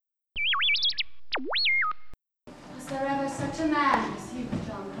such a man as you,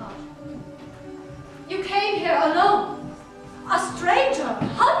 John Carter. You came here alone, a stranger,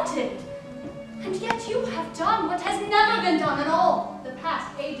 hunted, and yet you have done what has never been done in all the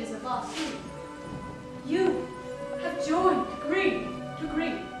past ages of our sea. You have joined green to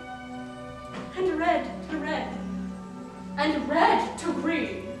green, and red to red, and red to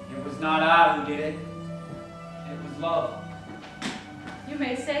green. It was not I who did it. It was love. You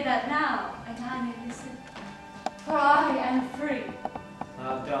may say that now, and I may listen, for I am free.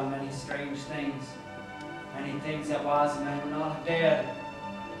 I've done many strange things, many things that wise men would not have dared,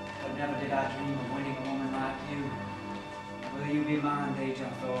 but never did I dream of winning a woman like you. Will you be mine, Deja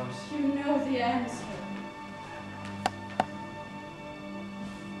Thors? You know the answer.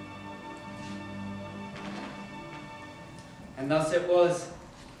 And thus it was,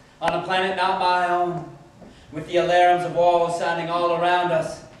 on a planet not my own, with the alarums of war sounding all around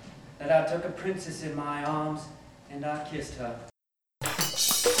us, that I took a princess in my arms and I kissed her.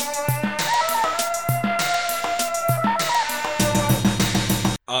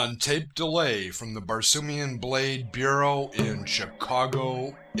 On tape delay from the Barsoomian Blade Bureau in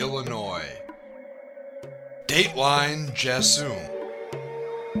Chicago, Illinois. Dateline Jassoon.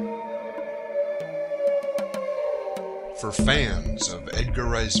 For fans of Edgar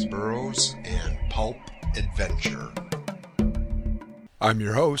Rice Burroughs and pulp adventure. I'm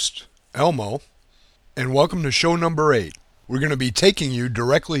your host, Elmo, and welcome to show number 8. We're going to be taking you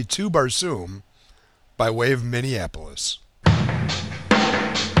directly to Barsoom by way of Minneapolis.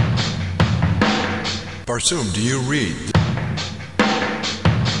 Barsoom, do you read?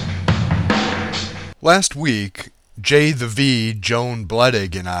 Last week, Jay the V, Joan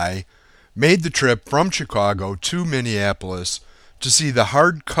Bledig, and I made the trip from Chicago to Minneapolis to see the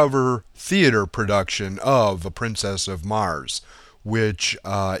hardcover theater production of A Princess of Mars, which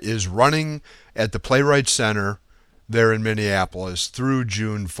is running at the Playwrights Center there in Minneapolis through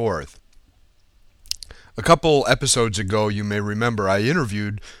June 4th. A couple episodes ago, you may remember, I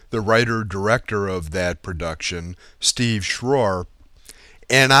interviewed the writer-director of that production, Steve Schroer,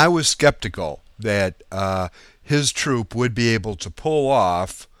 and I was skeptical that his troupe would be able to pull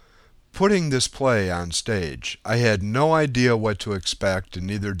off putting this play on stage. I had no idea what to expect, and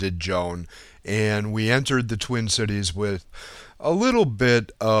neither did Joan, and we entered the Twin Cities with a little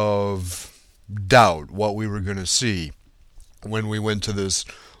bit of doubt what we were going to see when we went to this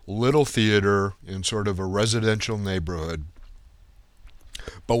little theater in sort of a residential neighborhood.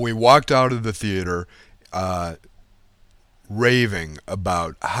 But we walked out of the theater raving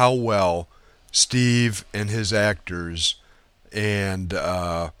about how well Steve and his actors and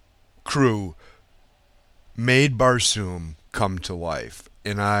crew made Barsoom come to life.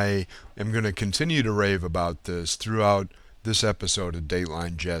 And I am going to continue to rave about this throughout this episode of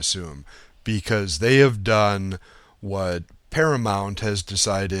Dateline Jassoon, because they have done what Paramount has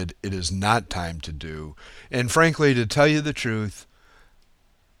decided it is not time to do. And frankly, to tell you the truth,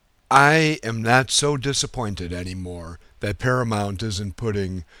 I am not so disappointed anymore that Paramount isn't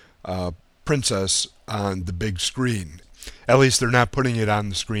putting Princess on the big screen. At least they're not putting it on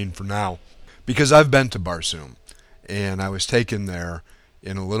the screen for now. Because I've been to Barsoom, and I was taken there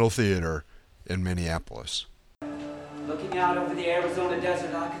in a little theater in Minneapolis. Looking out over the Arizona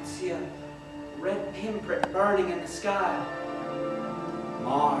desert, I could see a red pinprick burning in the sky.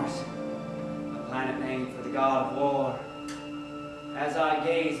 Mars, a planet named for the god of war. As I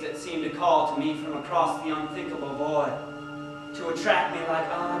gazed, it seemed to call to me from across the unthinkable void, to attract me like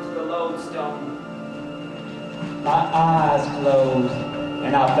onto the lodestone. My eyes closed,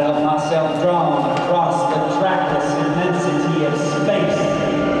 and I felt myself drawn across the trackless immensity of space.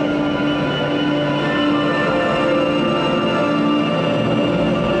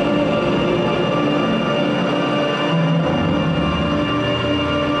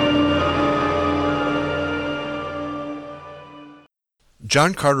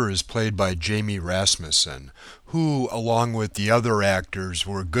 John Carter is played by Jamie Rasmussen, who, along with the other actors,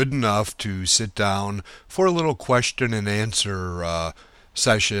 were good enough to sit down for a little question and answer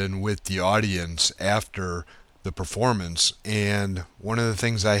session with the audience after the performance. And one of the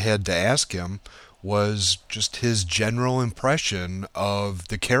things I had to ask him was just his general impression of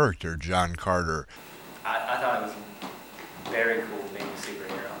the character, John Carter. I thought it was very cool being a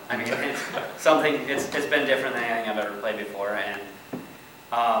superhero. I mean, it's something, it's been different than anything I've ever played before, and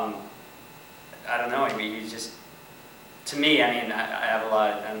I don't know, I mean, he's just, to me, I mean, I have a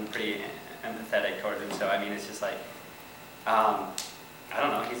lot of, I'm pretty empathetic towards him, so I mean, it's just like, I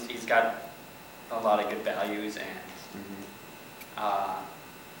don't know, he's got a lot of good values, and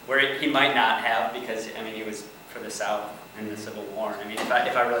where he might not have, because, I mean, he was for the South in the Civil War. I mean, if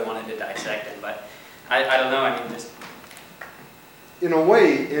I really wanted to dissect him, but I don't know, I mean, just in a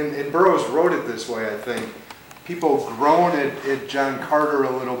way, and Burroughs wrote it this way, I think, people groan at John Carter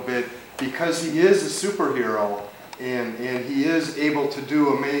a little bit because he is a superhero and he is able to do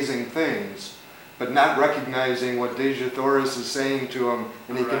amazing things, but not recognizing what Dejah Thoris is saying to him,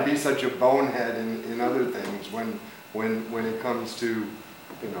 and he can be such a bonehead in other things when it comes to,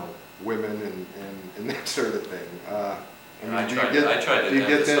 you know, women and that sort of thing. I tried to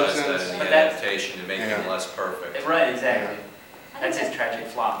emphasize that in the adaptation to make him less perfect. Right, exactly. Yeah. That's his tragic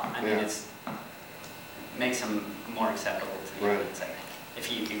flaw. I mean, Yeah. it makes him more acceptable to me. Right. It's like, if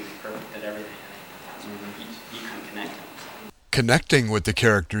he was perfect at everything, you couldn't connect him. Connecting with the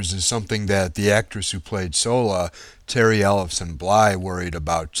characters is something that the actress who played Sola, Terry Ellison Bly, worried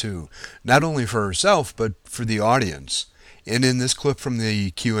about too. Not only for herself, but for the audience. And in this clip from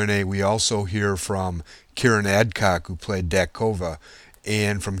the Q&A, we also hear from Kieran Adcock, who played Dakova,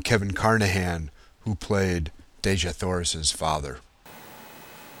 and from Kevin Carnahan, who played Dejah Thoris's father.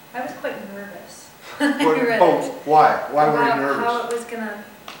 I was quite nervous when I read it. Why? Why were you About nervous? how it was gonna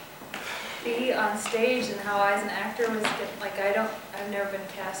be on stage and how I as an actor was like I've never been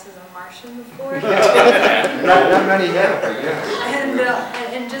cast as a Martian before. Not many have,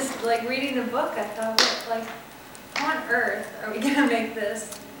 yeah. And just like reading the book, I thought, like, how on earth are we gonna make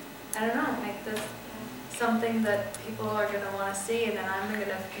this? I don't know, make this something that people are gonna want to see, and then I'm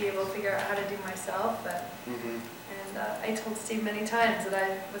gonna be able to figure out how to do myself. But and I told Steve many times that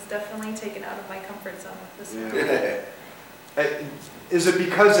I was definitely taken out of my comfort zone with this one. Is it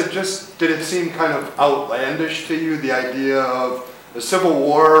because did it seem kind of outlandish to you, the idea of a Civil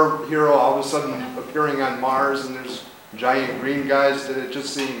War hero all of a sudden appearing on Mars and there's giant green guys? Did it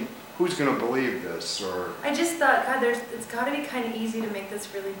just seem, who's going to believe this? Or I just thought, God, it's got to be kind of easy to make this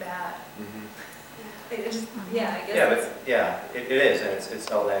really bad. It just, I guess. It is, and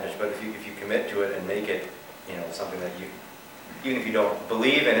it's outlandish. But if you commit to it and make it, you know, something that you, even if you don't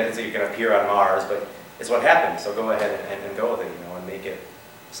believe in it, so you can appear on Mars, but it's what happened. So go ahead and go with it, you know, and make it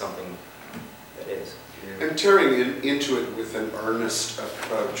something that is. And tearing into it with an earnest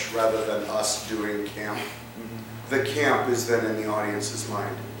approach rather than us doing camp. The camp is then in the audience's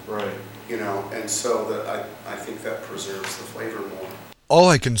mind. right. You know, and so that I think that preserves the flavor more. All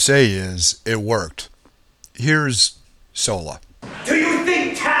I can say is it worked. Here's Sola. Do you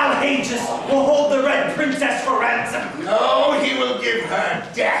think Tal Hages will hold the Red Princess for ransom? No, he will give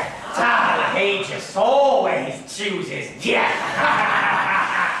her death. Tal Hages always chooses death.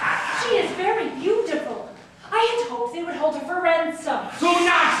 She is very beautiful. I had hoped they would hold her for ransom. Do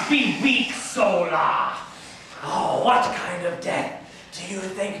not be weak, Sola. Oh, what kind of death do you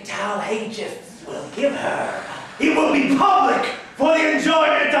think Tal Hages will give her? It will be public for the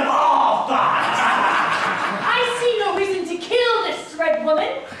enjoyment of all thought. I see no reason to kill this red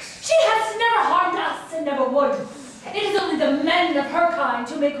woman. She has never harmed us and never would. It is only the men of her kind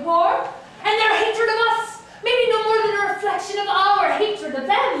who make war, and their hatred of us may be no more than a reflection of our hatred of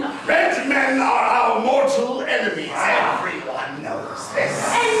them. Red men are our mortal enemies. Everyone knows this.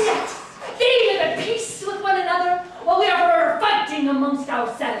 And yet, they live at peace with one another while we are forever fighting amongst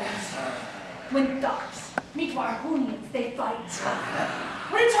ourselves. When Darks meet Warhoonians, they fight.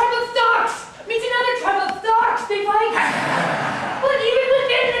 When a tribe of Darks meets another tribe of Darks, they fight. But even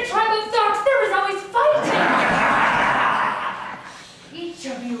within the tribe of Darks, there is always fighting. Each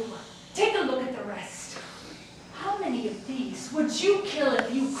of you, take a look at the rest. How many of these would you kill if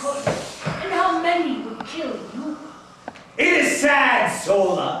you could? And how many would kill you? It is sad,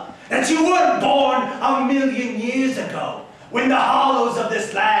 Sola, that you were born 1,000,000 years ago, when the hollows of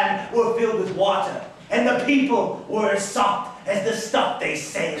this land were filled with water, and the people were as soft as the stuff they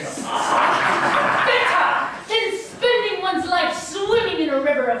sail upon. Better than spending one's life swimming in a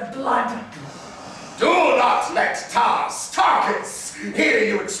river of blood. Do not let Tarkus hear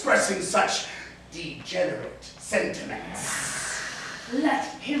you expressing such degenerate sentiments. Let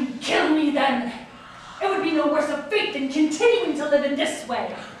him kill me then. It would be no worse a fate than continuing to live in this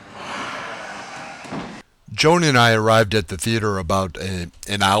way. Joan and I arrived at the theater about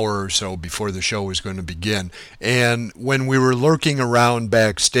an hour or so before the show was going to begin, and when we were lurking around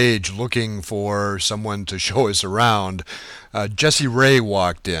backstage looking for someone to show us around, Jesse Ray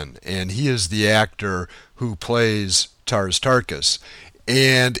walked in, and he is the actor who plays Tars Tarkas.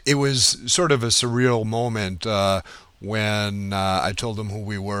 And it was sort of a surreal moment when I told him who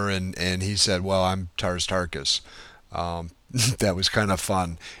we were, and he said, well, I'm Tars Tarkas. That was kind of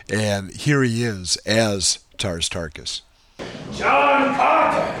fun. And here he is as Tars Tarkas. John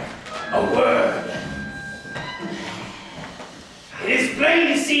Carter, a word. It is plain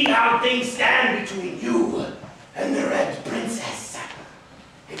to see how things stand between you and the Red Princess.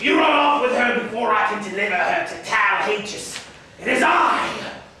 If you run off with her before I can deliver her to Tal Hages, It is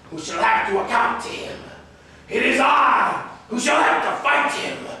I who shall have to account to him. It is I who shall have to fight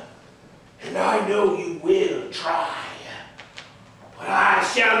him. And I know you will try. But I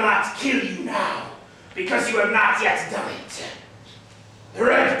shall not kill you now, because you have not yet done it. The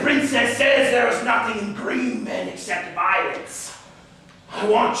Red Princess says there is nothing in green men except violence. I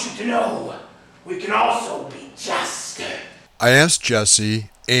want you to know we can also be just. I asked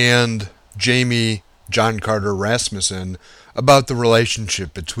Jesse and Jamie John Carter Rasmussen about the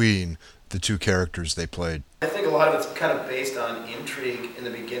relationship between the two characters they played. I think a lot of it's kind of based on intrigue in the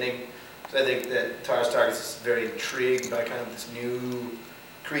beginning. So I think that Tara Stark is very intrigued by kind of this new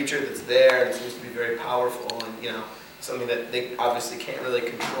creature that's there and seems to be very powerful and, you know, something that they obviously can't really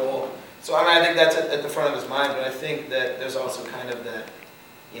control. So I mean, I think that's at the front of his mind, but I think that there's also kind of that,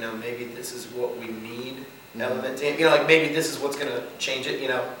 you know, maybe this is what we need element. You know, like maybe this is what's going to change it, you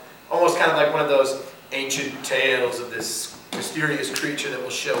know. Almost kind of like one of those ancient tales of this mysterious creature that will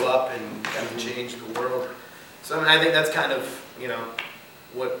show up and kind of change the world. So I mean, I think that's kind of, you know,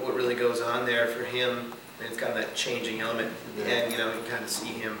 what really goes on there for him. And it's kind of that changing element. And, you know, you kind of see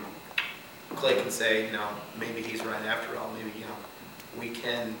him click and say, you know, maybe he's right after all. Maybe, you know, we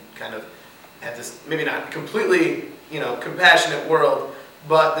can kind of have this, maybe not completely, you know, compassionate world,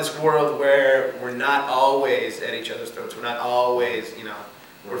 but this world where we're not always at each other's throats. We're not always, you know,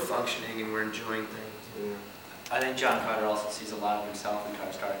 we're functioning and we're enjoying things. I think John Carter also sees a lot of himself in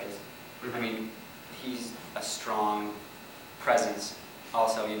Tara Stark. I mean, he's a strong presence.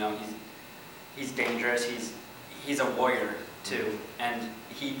 Also, you know, he's dangerous. He's a warrior too, and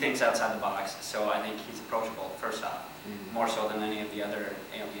he thinks outside the box. So I think he's approachable. First off, more so than any of the other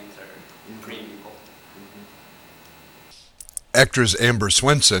aliens or green people. Actress Amber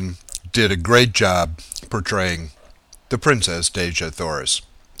Swenson did a great job portraying the Princess Dejah Thoris.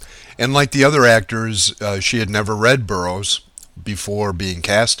 And like the other actors, she had never read Burroughs before being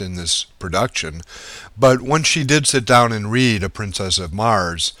cast in this production. But once she did sit down and read A Princess of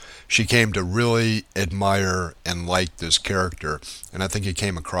Mars, she came to really admire and like this character. And I think it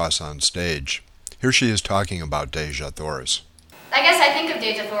came across on stage. Here she is talking about Dejah Thoris. I guess I think of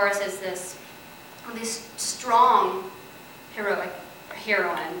Dejah Thoris as this strong, heroic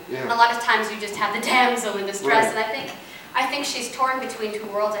heroine. Yeah. And a lot of times you just have the damsel in distress. Right. And I think she's torn between two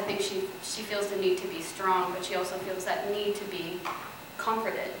worlds. I think she feels the need to be strong, but she also feels that need to be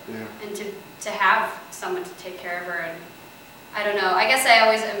comforted and to have someone to take care of her. And I don't know. I guess I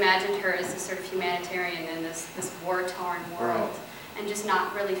always imagined her as this sort of humanitarian in this war-torn world, and just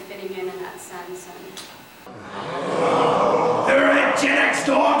not really fitting in that sense. The Red Genex's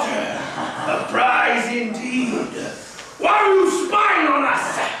daughter, a prize indeed. Why are you spying on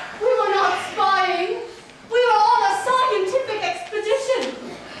us? We were not spying. We were on a scientific expedition.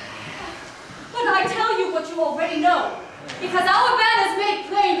 But I tell you what you already know, because our banners make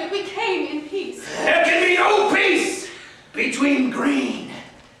plain that we came in peace. There can be no peace between green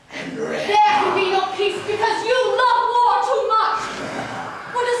and red. There can be no peace because you love war too much.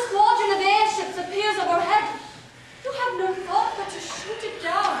 When a squadron of airships appears overhead, you have no thought but to shoot it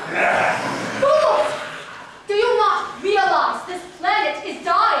down. Fools! Do you not realize this planet is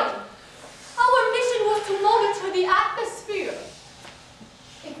dying? Our mission was to monitor the atmosphere.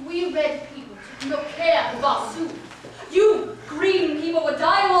 If we red people took no care of us soon, you green people would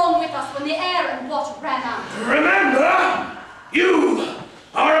die along with us when the air and water ran out. Remember, you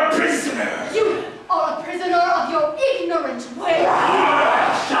are a prisoner. You are a prisoner of your ignorant ways.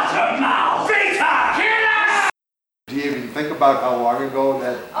 Shut her mouth. Vita, kill us! Do you even think about how long ago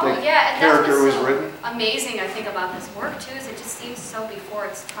that character was written? Amazing, I think, about this work too, is it just seems so before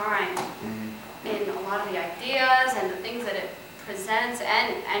its time in a lot of the ideas and the things that it presents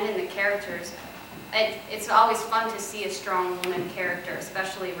and in the characters. It's always fun to see a strong woman character,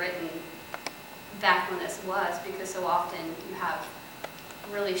 especially written back when this was, because so often you have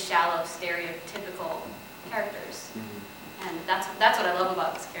really shallow, stereotypical characters. And that's what I love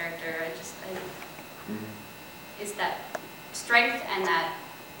about this character. Is that strength and that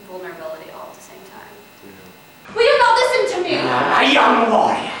vulnerability all at the same time. Will you not listen to me? A young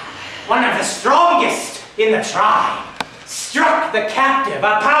warrior, one of the strongest in the tribe, struck the captive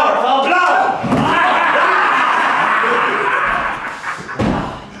a powerful blow.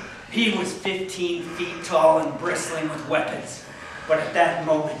 He was 15 feet tall and bristling with weapons. But at that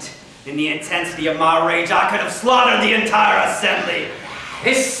moment, in the intensity of my rage, I could have slaughtered the entire assembly.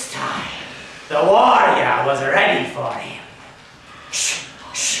 This time, the warrior was ready for him.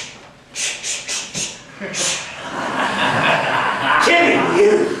 Killing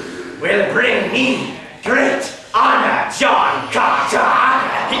you will bring me great honor, John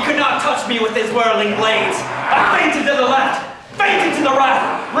Carter. He could not touch me with his whirling blades. I feinted to the left, feinted to the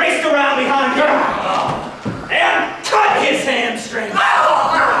right, raced around behind him, and cut his hamstring.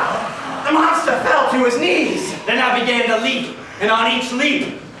 The monster fell to his knees. Then I began to leap, and on each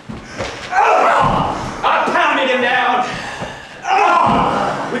leap, I pounded him down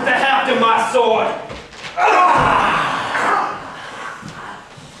with the haft of my sword.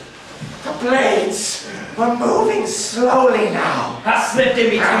 The blades were moving slowly now. I slipped in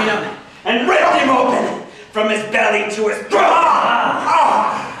between them and ripped him open from his belly to his throat.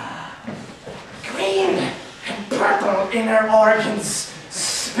 Green and purple inner organs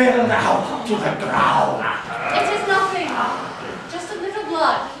spilled out to the ground. It is nothing. Just a little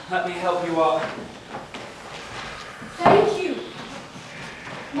blood. Let me help you up. Thank you,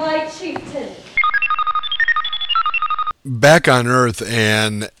 my chieftain. Back on Earth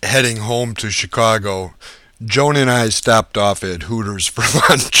and heading home to Chicago, Joan and I stopped off at Hooters for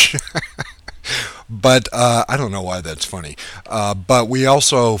lunch. But I don't know why that's funny. But we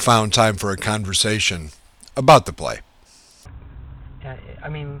also found time for a conversation about the play. I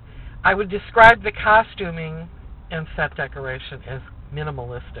mean, I would describe the costuming and set decoration as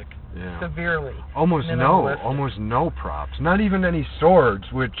minimalistic. Yeah. Severely. Almost no props. Not even any swords,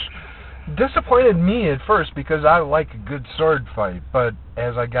 which disappointed me at first because I like a good sword fight. But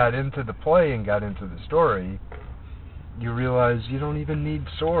as I got into the play and got into the story, you realize you don't even need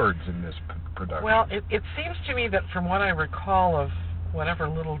swords in this production. Well, it seems to me that from what I recall of whatever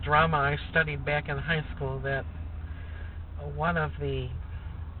little drama I studied back in high school, that one of the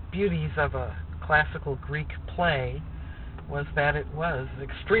beauties of a classical Greek play was that it was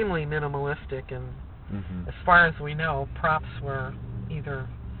extremely minimalistic, and as far as we know, props were either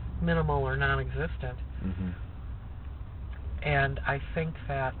minimal or non-existent. And I think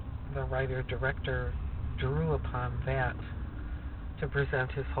that the writer-director drew upon that to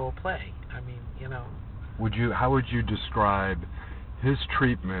present his whole play. I mean, you know. How would you describe his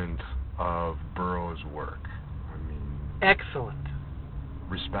treatment of Burroughs' work? I mean, excellent.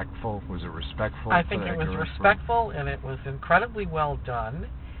 Respectful? Was it respectful? I think it was respectful, and it was incredibly well done.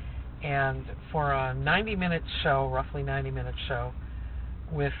 And for a 90-minute show, roughly 90-minute show,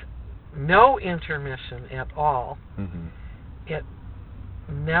 with no intermission at all, it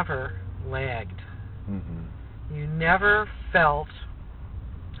never lagged. You never felt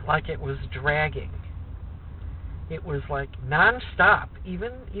like it was dragging. It was like non-stop.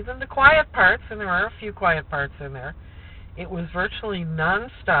 Even the quiet parts, and there are a few quiet parts in there, it was virtually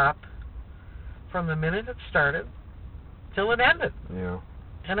non-stop from the minute it started till it ended. Yeah.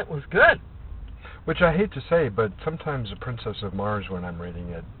 And it was good. Which I hate to say, but sometimes The Princess of Mars, when I'm reading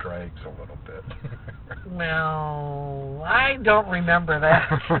it, drags a little bit. Well, I don't remember that.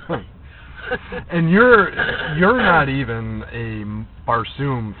 And you're not even a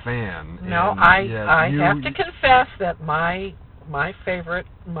Barsoom fan. No, I have to confess that my favorite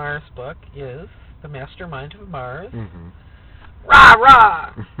Mars book is The Mastermind of Mars. Rah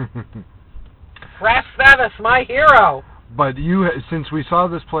rah! Phasmattus, my hero! But since we saw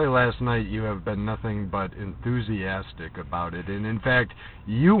this play last night, you have been nothing but enthusiastic about it. And in fact,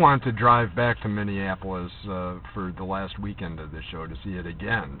 you want to drive back to Minneapolis for the last weekend of the show to see it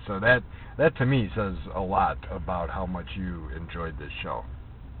again. So that to me says a lot about how much you enjoyed this show.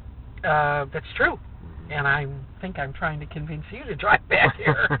 That's true. And I think I'm trying to convince you to drive back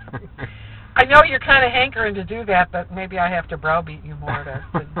here. I know you're kind of hankering to do that, but maybe I have to browbeat you more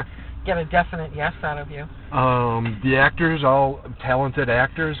to get a definite yes out of you. The actors, all talented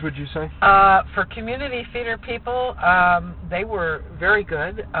actors, would you say? For community theater people, they were very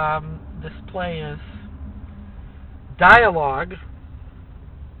good. This play is dialogue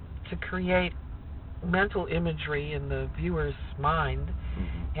to create mental imagery in the viewer's mind,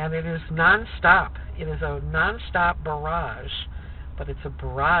 and it is non-stop. It is a non-stop barrage, but it's a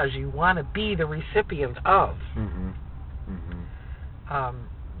barrage you want to be the recipient of.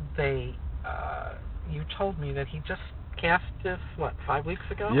 You told me that he just cast this, 5 weeks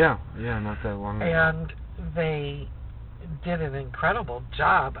ago? Yeah, not that long ago. And they did an incredible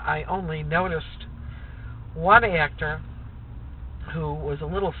job. I only noticed one actor who was a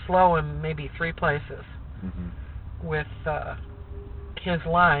little slow in maybe 3 places with his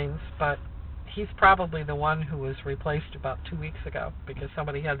lines, but he's probably the one who was replaced about 2 weeks ago because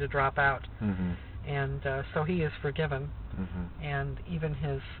somebody had to drop out. And so he is forgiven. And even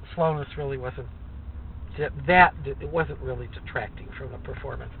his slowness really wasn't it wasn't really detracting from the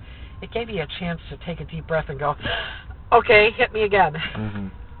performance. It gave you a chance to take a deep breath and go, okay, hit me again.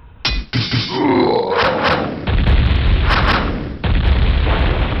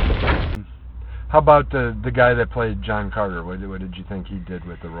 How about the guy that played John Carter? What did you think he did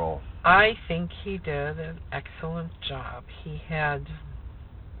with the role? I think he did an excellent job. He had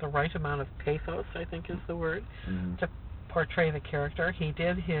the right amount of pathos, I think is the word, to portray the character. He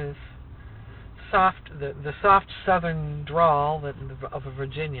did his the soft Southern drawl of a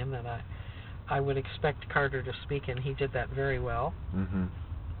Virginian that I would expect Carter to speak in. He did that very well.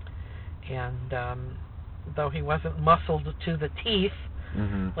 And though he wasn't muscled to the teeth,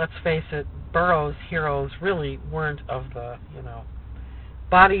 let's face it, Burroughs' heroes really weren't of the,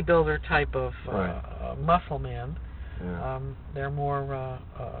 bodybuilder type of muscle man. Yeah. They're more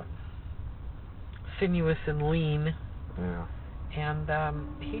sinuous and lean. Yeah.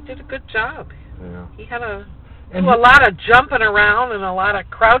 And he did a good job. Yeah. He had a lot of jumping around and a lot of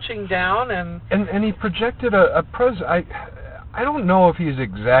crouching down, and he projected a presence. I don't know if he's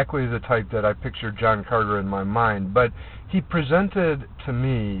exactly the type that I pictured John Carter in my mind, but he presented to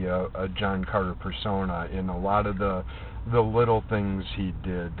me a John Carter persona in a lot of the little things he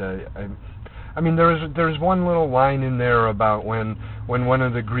did. I mean, there's one little line in there about when one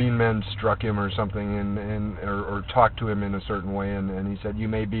of the green men struck him or something, or talked to him in a certain way, and he said, "You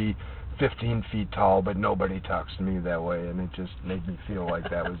may be 15 feet tall, but nobody talks to me that way," and it just made me feel like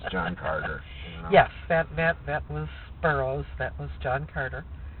that was John Carter. Yes, that was Burroughs. That was John Carter.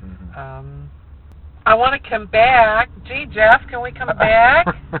 I want to come back. Gee, Jeff, can we come back?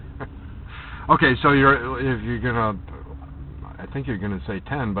 Okay, so I think you're gonna say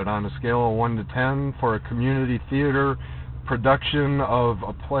 10, but on a scale of 1 to 10 for a community theater production of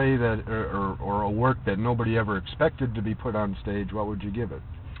a play that or a work that nobody ever expected to be put on stage, what would you give it?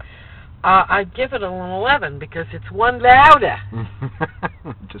 I'd give it an 11 because it's one louder.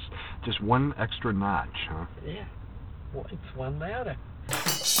 just one extra notch, huh? Yeah, well, it's one louder.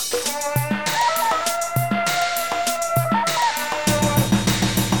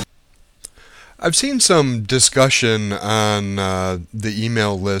 I've seen some discussion on the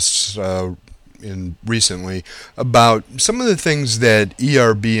email lists recently about some of the things that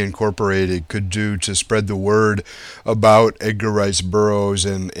ERB Incorporated could do to spread the word about Edgar Rice Burroughs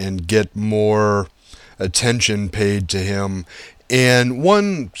and get more attention paid to him. And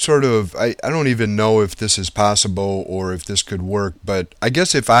one sort of, I don't even know if this is possible or if this could work, but I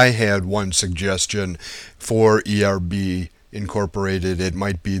guess if I had one suggestion for ERB Incorporated, it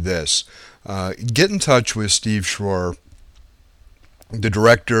might be this. Get in touch with Steve Schroer, the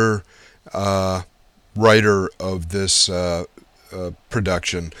director, writer of this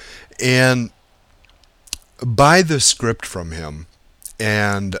production, and buy the script from him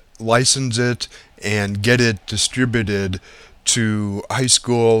and license it and get it distributed to high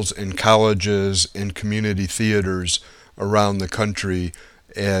schools and colleges and community theaters around the country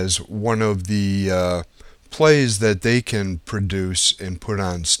as one of the plays that they can produce and put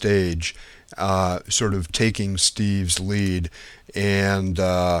on stage, sort of taking Steve's lead and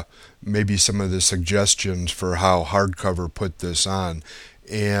maybe some of the suggestions for how Hardcover put this on.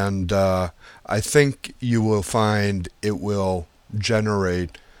 And I think you will find it will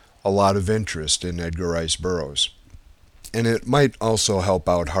generate a lot of interest in Edgar Rice Burroughs. And it might also help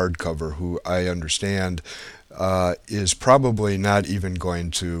out Hardcover, who I understand is probably not even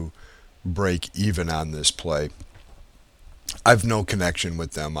going to break even on this play. I've no connection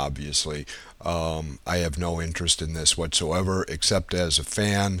with them, obviously. I have no interest in this whatsoever, except as a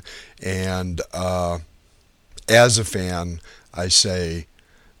fan. And as a fan, I say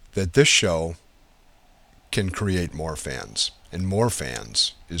that this show can create more fans. And more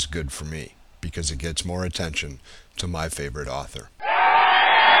fans is good for me, because it gets more attention to my favorite author.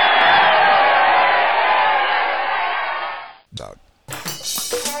 Out.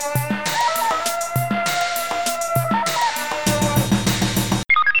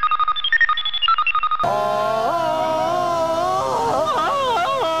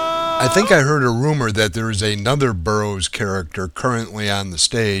 I think I heard a rumor that there is another Burroughs character currently on the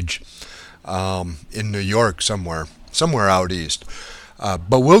stage in New York somewhere out east.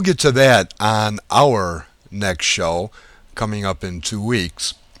 But we'll get to that on our next show coming up in 2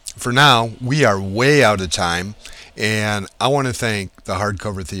 weeks. For now, we are way out of time, and I want to thank the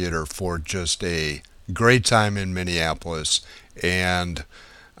Hardcover Theater for just a great time in Minneapolis, and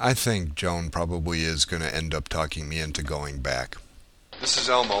I think Joan probably is going to end up talking me into going back. This is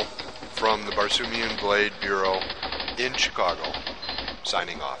Elmo from the Barsoomian Blade Bureau in Chicago,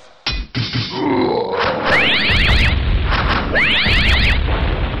 signing off.